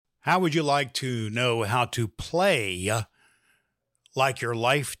How would you like to know how to play like your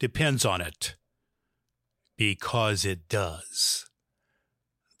life depends on it? Because it does.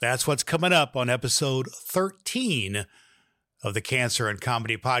 That's what's coming up on episode 13 of the Cancer and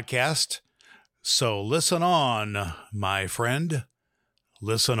Comedy Podcast. So listen on, my friend.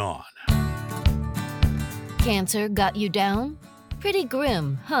 Listen on. Cancer got you down? Pretty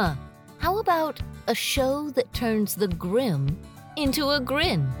grim, huh? How about a show that turns the grim into a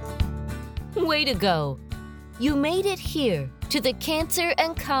grin? Way to go! You made it here to the Cancer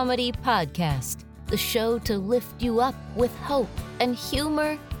and Comedy Podcast, the show to lift you up with hope and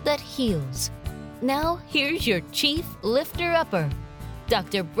humor that heals. Now, here's your chief lifter-upper,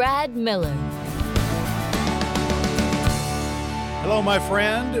 Dr. Brad Miller. Hello, my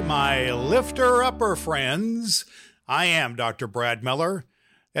friend, my lifter-upper friends. I am Dr. Brad Miller.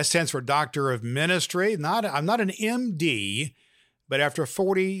 That stands for Doctor of Ministry. I'm not an MD, but after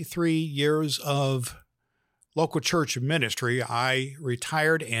 43 years of local church ministry, I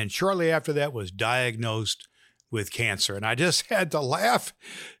retired and shortly after that was diagnosed with cancer. And I just had to laugh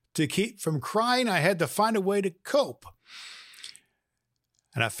to keep from crying. I had to find a way to cope.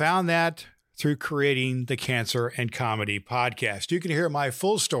 And I found that through creating the Cancer and Comedy Podcast. You can hear my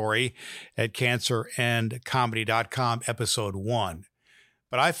full story at cancerandcomedy.com, episode 1.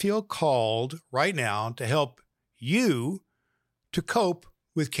 But I feel called right now to help you to cope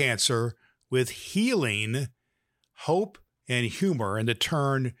with cancer with healing, hope, and humor, and to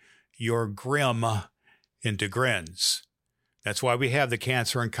turn your grim into grins. That's why we have the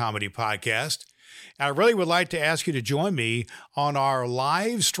Cancer and Comedy Podcast. And I really would like to ask you to join me on our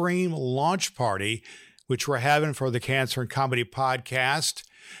live stream launch party, which we're having for the Cancer and Comedy Podcast.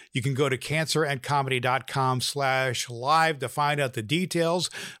 You can go to cancerandcomedy.com/live to find out the details,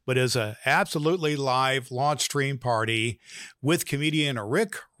 but it's an absolutely live launch stream party with comedian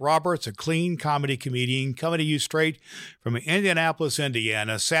Rick Roberts, a clean comedy comedian, coming to you straight from Indianapolis,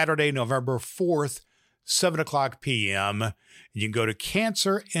 Indiana, Saturday, November 4th, 7 o'clock p.m. You can go to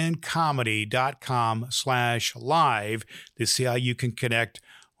cancerandcomedy.com/live to see how you can connect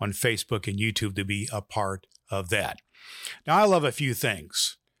on Facebook and YouTube to be a part of that. Now, I love a few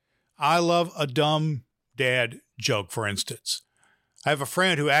things. I love a dumb dad joke, for instance. I have a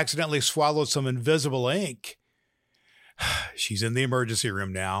friend who accidentally swallowed some invisible ink. She's in the emergency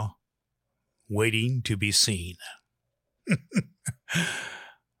room now, waiting to be seen. I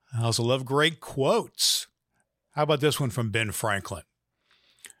also love great quotes. How about this one from Ben Franklin?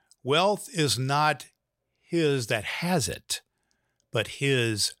 Wealth is not his that has it, but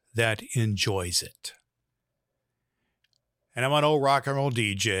his that enjoys it. And I'm an old rock and roll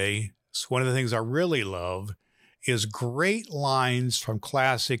DJ. So one of the things I really love is great lines from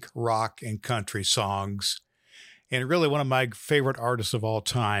classic rock and country songs. And really one of my favorite artists of all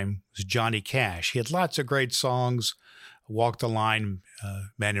time was Johnny Cash. He had lots of great songs, Walk the Line,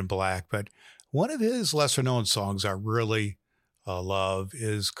 Man in Black. But one of his lesser known songs I really love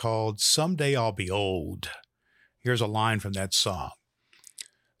is called Someday I'll Be Old. Here's a line from that song.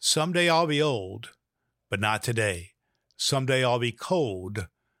 Someday I'll be old, but not today. Someday I'll be cold,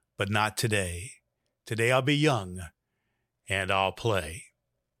 but not today. Today I'll be young, and I'll play.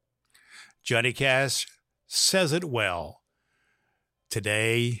 Johnny Cash says it well.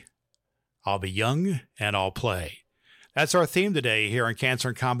 Today I'll be young, and I'll play. That's our theme today here on Cancer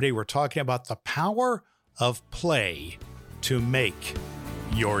and Comedy. We're talking about the power of play to make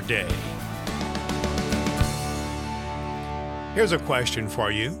your day. Here's a question for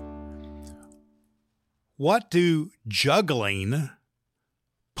you. What do juggling,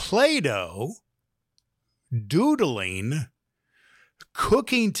 Play-Doh, doodling,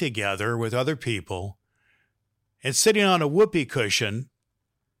 cooking together with other people, and sitting on a whoopee cushion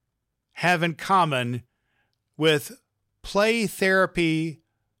have in common with play therapy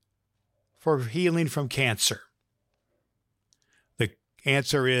for healing from cancer? The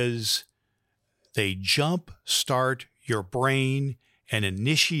answer is they jumpstart your brain and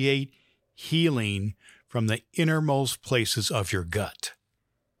initiate healing from the innermost places of your gut.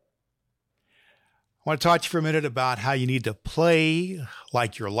 I want to talk to you for a minute about how you need to play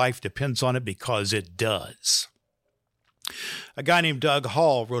like your life depends on it, because it does. A guy named Doug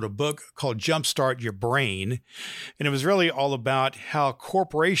Hall wrote a book called Jumpstart Your Brain, and it was really all about how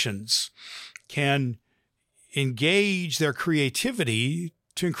corporations can engage their creativity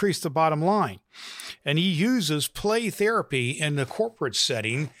to increase the bottom line. And he uses play therapy in the corporate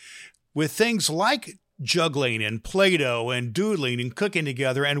setting with things like juggling and Play-Doh and doodling and cooking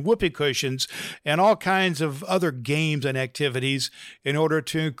together and whoopee cushions and all kinds of other games and activities in order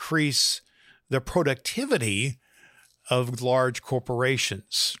to increase the productivity of large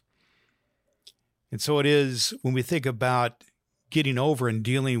corporations. And so it is when we think about getting over and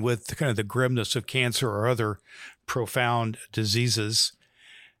dealing with kind of the grimness of cancer or other profound diseases,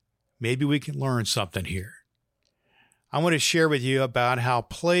 maybe we can learn something here. I want to share with you about how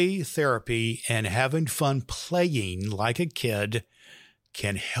play therapy and having fun playing like a kid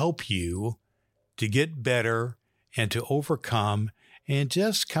can help you to get better and to overcome and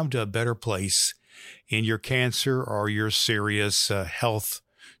just come to a better place in your cancer or your serious health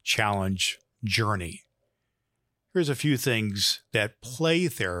challenge journey. Here's a few things that play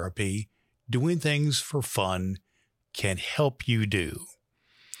therapy, doing things for fun, can help you do.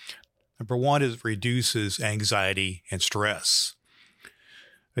 Number one is it reduces anxiety and stress.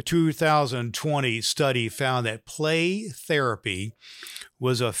 A 2020 study found that play therapy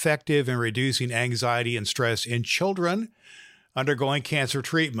was effective in reducing anxiety and stress in children undergoing cancer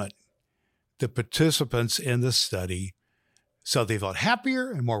treatment. The participants in the study said they felt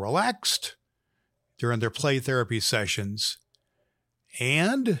happier and more relaxed during their play therapy sessions,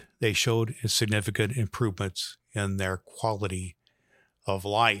 and they showed significant improvements in their quality of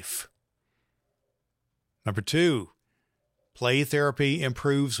life. Number two, play therapy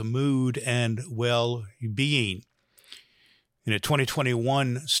improves mood and well-being. In a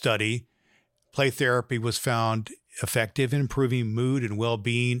 2021 study, play therapy was found effective in improving mood and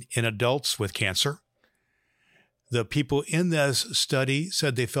well-being in adults with cancer. The people in this study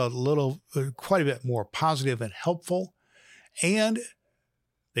said they felt quite a bit more positive and helpful, and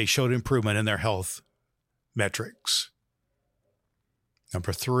they showed improvement in their health metrics.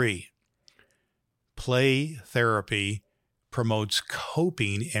 Number three, play therapy promotes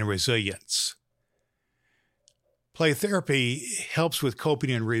coping and resilience. Play therapy helps with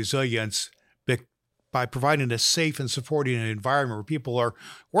coping and resilience by providing a safe and supporting environment where people are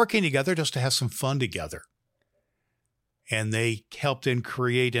working together just to have some fun together. And they help then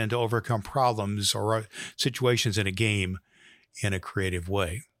create and overcome problems or situations in a game in a creative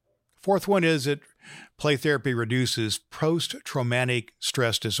way. Fourth one is that play therapy reduces post-traumatic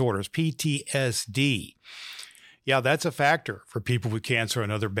stress disorders, PTSD. Yeah, that's a factor for people with cancer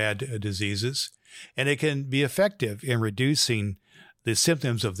and other bad diseases. And it can be effective in reducing the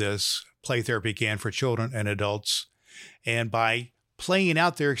symptoms of this. Play therapy can for children and adults. And by playing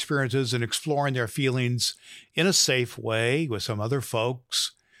out their experiences and exploring their feelings in a safe way with some other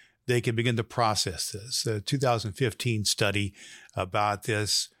folks, they can begin to process this. The 2015 study about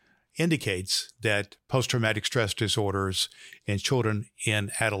this indicates that post-traumatic stress disorders in children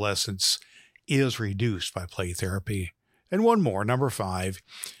and adolescents is reduced by play therapy. And one more, number five,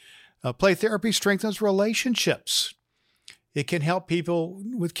 play therapy strengthens relationships. It can help people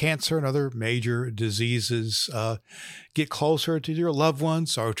with cancer and other major diseases get closer to your loved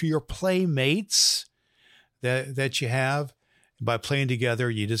ones or to your playmates that you have. By playing together,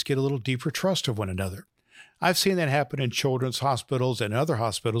 you just get a little deeper trust of one another. I've seen that happen in children's hospitals and other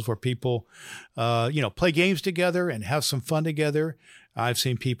hospitals where people, play games together and have some fun together. I've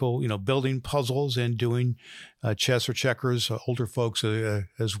seen people, building puzzles and doing chess or checkers, older folks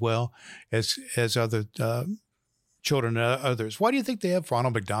as well as other children and others. Why do you think they have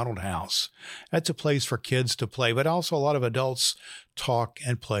Ronald McDonald House? That's a place for kids to play, but also a lot of adults talk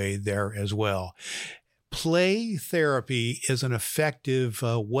and play there as well. Play therapy is an effective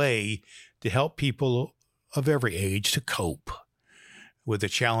way to help people of every age to cope with the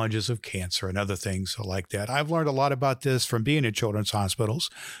challenges of cancer and other things like that. I've learned a lot about this from being in children's hospitals.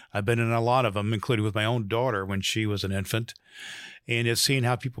 I've been in a lot of them, including with my own daughter when she was an infant, and have seen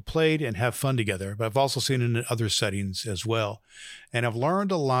how people played and have fun together. But I've also seen it in other settings as well. And I've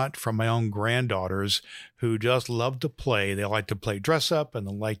learned a lot from my own granddaughters who just love to play. They like to play dress up, and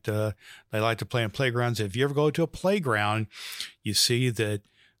they like to play in playgrounds. If you ever go to a playground, you see that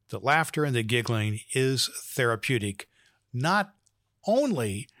the laughter and the giggling is therapeutic, not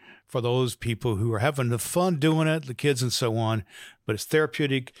only for those people who are having the fun doing it, the kids and so on, but it's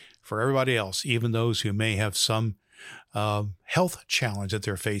therapeutic for everybody else, even those who may have some health challenge that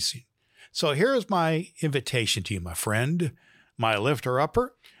they're facing. So here's my invitation to you, my friend, my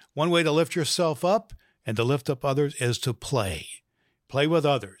lifter-upper. One way to lift yourself up and to lift up others is to play. Play with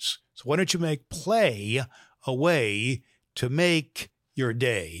others. So why don't you make play a way to make your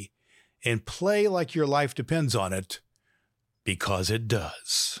day and play like your life depends on it, because it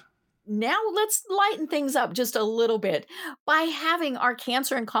does. Now let's lighten things up just a little bit by having our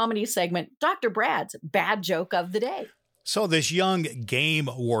cancer and comedy segment, Dr. Brad's Bad Joke of the Day. So this young game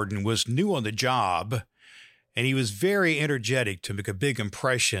warden was new on the job, and he was very energetic to make a big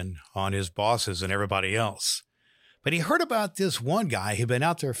impression on his bosses and everybody else. But he heard about this one guy who'd been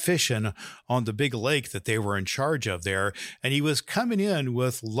out there fishing on the big lake that they were in charge of there, and he was coming in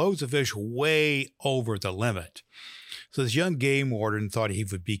with loads of fish way over the limit. So this young game warden thought he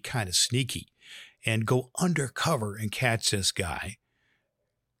would be kind of sneaky and go undercover and catch this guy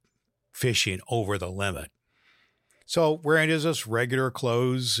fishing over the limit. So wearing his regular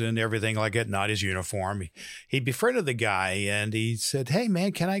clothes and everything like it, not his uniform, he befriended the guy and he said, "Hey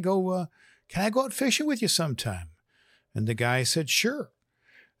man, can I go out fishing with you sometime?" And the guy said, "Sure."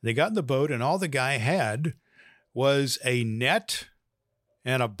 They got in the boat and all the guy had was a net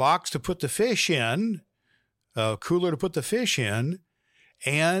and a box to put the fish in, a cooler to put the fish in,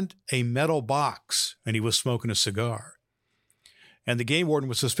 and a metal box. And he was smoking a cigar. And the game warden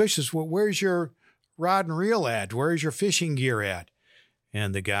was suspicious. "Well, where's your rod and reel at? Where's your fishing gear at?"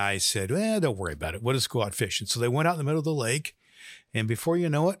 And the guy said, "Well, don't worry about it. We'll just go out fishing." So they went out in the middle of the lake. And before you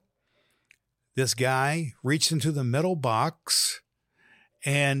know it, this guy reached into the metal box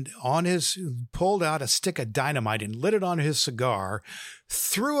and pulled out a stick of dynamite and lit it on his cigar,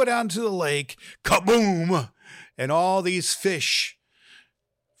 threw it out into the lake, kaboom! And all these fish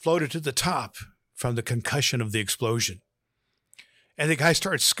floated to the top from the concussion of the explosion. And the guy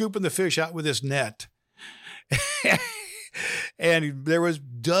started scooping the fish out with his net. And there was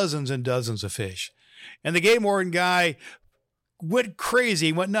dozens and dozens of fish. And the game warden guy went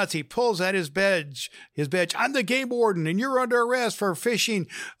crazy, went nuts. He pulls out his badge. "I'm the game warden, and you're under arrest for fishing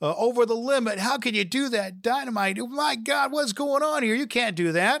over the limit. How can you do that? Dynamite. Oh my God, what's going on here? You can't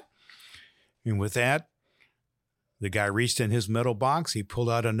do that." And with that, the guy reached in his metal box. He pulled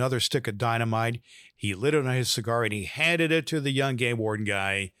out another stick of dynamite. He lit it on his cigar, and he handed it to the young game warden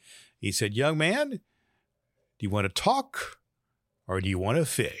guy. He said, "Young man, do you want to talk or do you want to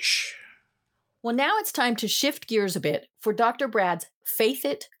fish?" Well, now it's time to shift gears a bit for Dr. Brad's Faith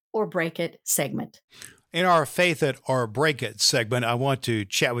It or Break It segment. In our Faith It or Break It segment, I want to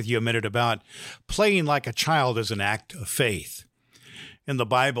chat with you a minute about playing like a child as an act of faith. In the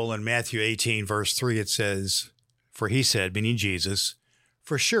Bible, in Matthew 18, verse 3, it says, "For he said," meaning Jesus,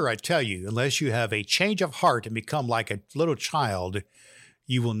 "For sure I tell you, unless you have a change of heart and become like a little child,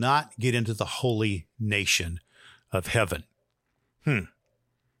 you will not get into the holy nation of heaven."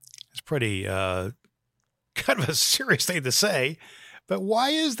 It's pretty kind of a serious thing to say, but why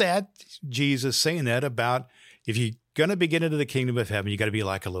is that Jesus saying that about if you're going to get into the kingdom of heaven, you got to be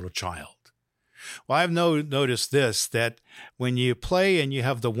like a little child? Well, I've noticed this, that when you play and you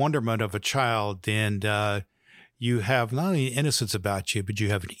have the wonderment of a child and you have not only innocence about you, but you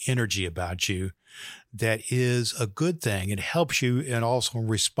have an energy about you that is a good thing. It helps you in also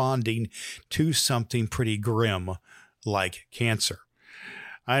responding to something pretty grim like cancer.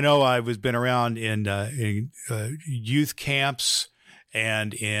 I know I've been around in youth camps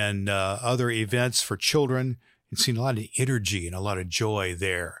and in other events for children and seen a lot of energy and a lot of joy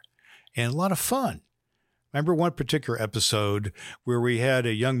there and a lot of fun. I remember one particular episode where we had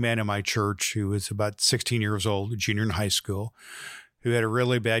a young man in my church who was about 16 years old, a junior in high school, who had a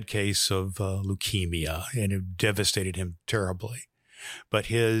really bad case of leukemia, and it devastated him terribly. But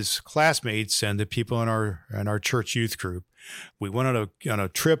his classmates and the people in our church youth group, we went on a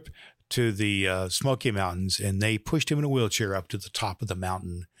trip to the Smoky Mountains, and they pushed him in a wheelchair up to the top of the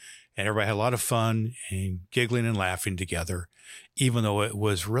mountain. And everybody had a lot of fun and giggling and laughing together, even though it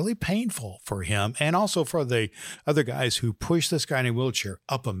was really painful for him and also for the other guys who pushed this guy in a wheelchair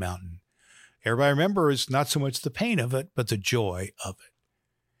up a mountain. Everybody remembers not so much the pain of it, but the joy of it.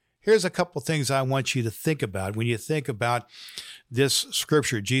 Here's a couple things I want you to think about when you think about this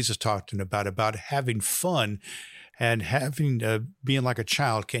scripture Jesus talked about having fun and having being like a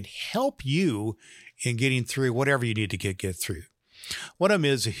child can help you in getting through whatever you need to get through. One of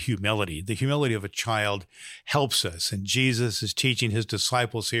them is humility. The humility of a child helps us. And Jesus is teaching his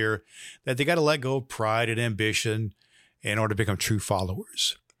disciples here that they got to let go of pride and ambition in order to become true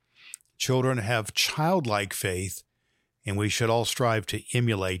followers. Children have childlike faith, and we should all strive to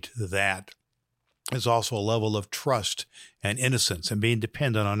emulate that. There's also a level of trust and innocence and being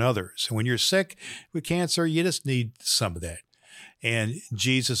dependent on others. And when you're sick with cancer, you just need some of that. And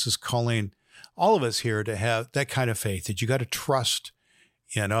Jesus is calling all of us here to have that kind of faith, that you got to trust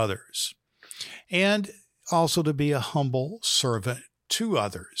in others. And also to be a humble servant to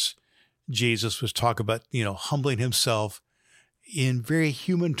others. Jesus was talking about, humbling himself in very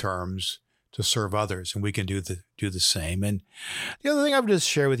human terms to serve others, and we can do the same. And the other thing I would just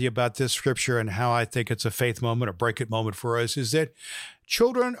share with you about this scripture and how I think it's a faith moment, a break it moment for us, is that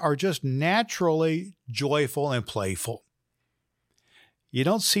children are just naturally joyful and playful. You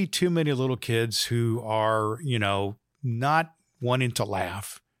don't see too many little kids who are, not wanting to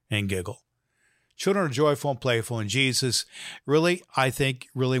laugh and giggle. Children are joyful and playful, and Jesus really, I think,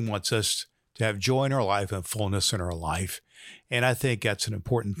 really wants us to have joy in our life and fullness in our life. And I think that's an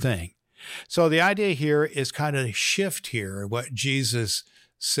important thing. So the idea here is kind of shift here. What Jesus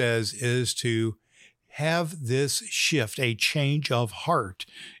says is to have this shift, a change of heart,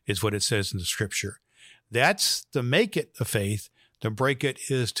 is what it says in the scripture. That's the make it of faith. The break it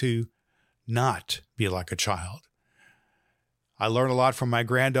is to not be like a child. I learn a lot from my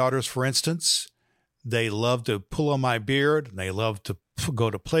granddaughters, for instance. They love to pull on my beard. And they love to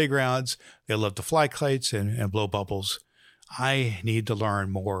go to playgrounds. They love to fly kites and blow bubbles. I need to learn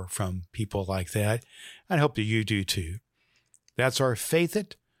more from people like that. And I hope that you do too. That's our Faith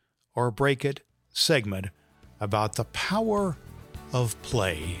It or Break It segment about the power of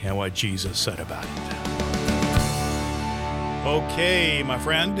play and what Jesus said about it. Okay, my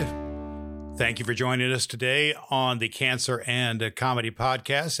friend. Thank you for joining us today on the Cancer and Comedy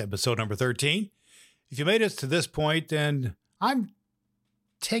Podcast, episode number 13. If you made it to this point, then I'm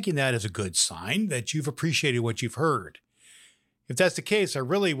taking that as a good sign that you've appreciated what you've heard. If that's the case, I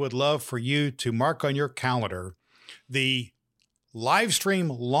really would love for you to mark on your calendar the live stream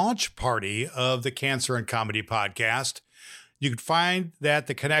launch party of the Cancer and Comedy Podcast. You can find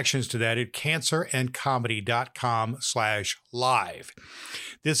the connections to that at cancerandcomedy.com/live.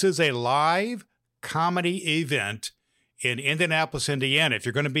 This is a live comedy event in Indianapolis, Indiana. If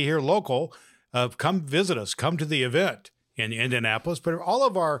you're going to be here local, come visit us. Come to the event in Indianapolis. But all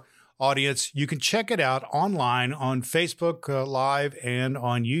of our audience, you can check it out online on Facebook Live and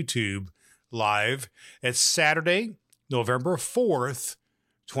on YouTube Live. It's Saturday, November 4th,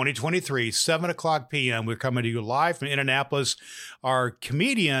 2023, 7 o'clock p.m. We're coming to you live from Indianapolis. Our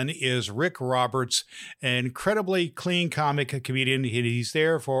comedian is Rick Roberts, an incredibly clean comic comedian. He's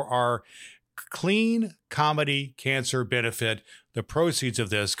there for our Clean Comedy Cancer Benefit. The proceeds of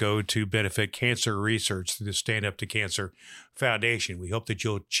this go to benefit cancer research through the Stand Up to Cancer Foundation. We hope that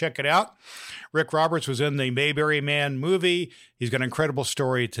you'll check it out. Rick Roberts was in the Mayberry Man movie. He's got an incredible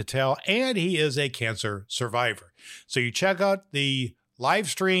story to tell, and he is a cancer survivor. So you check out the live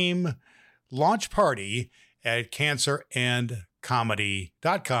stream launch party at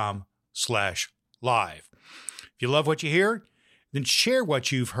cancerandcomedy.com/live. If you love what you hear, then share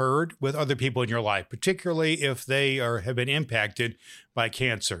what you've heard with other people in your life, particularly if they have been impacted by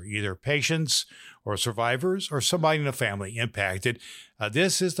cancer, either patients or survivors or somebody in the family impacted.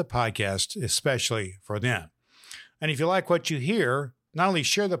 This is the podcast especially for them. And if you like what you hear, not only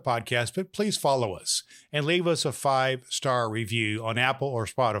share the podcast, but please follow us and leave us a 5-star review on Apple or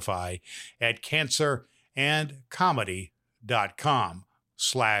Spotify at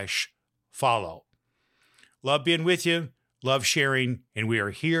cancerandcomedy.com/follow. Love being with you. Love sharing, and we are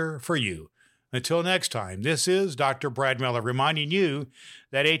here for you. Until next time, this is Dr. Brad Miller reminding you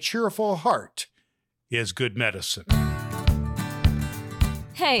that a cheerful heart is good medicine.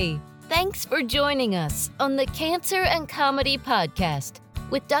 Hey, thanks for joining us on the Cancer and Comedy Podcast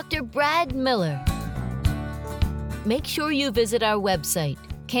with Dr. Brad Miller. Make sure you visit our website,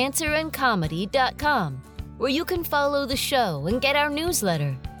 cancerandcomedy.com, where you can follow the show and get our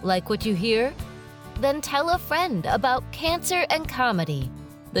newsletter. Like what you hear? Then tell a friend about Cancer and Comedy,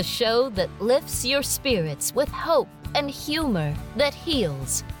 the show that lifts your spirits with hope and humor that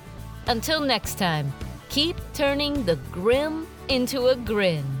heals. Until next time, keep turning the grim into a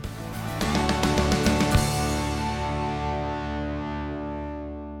grin.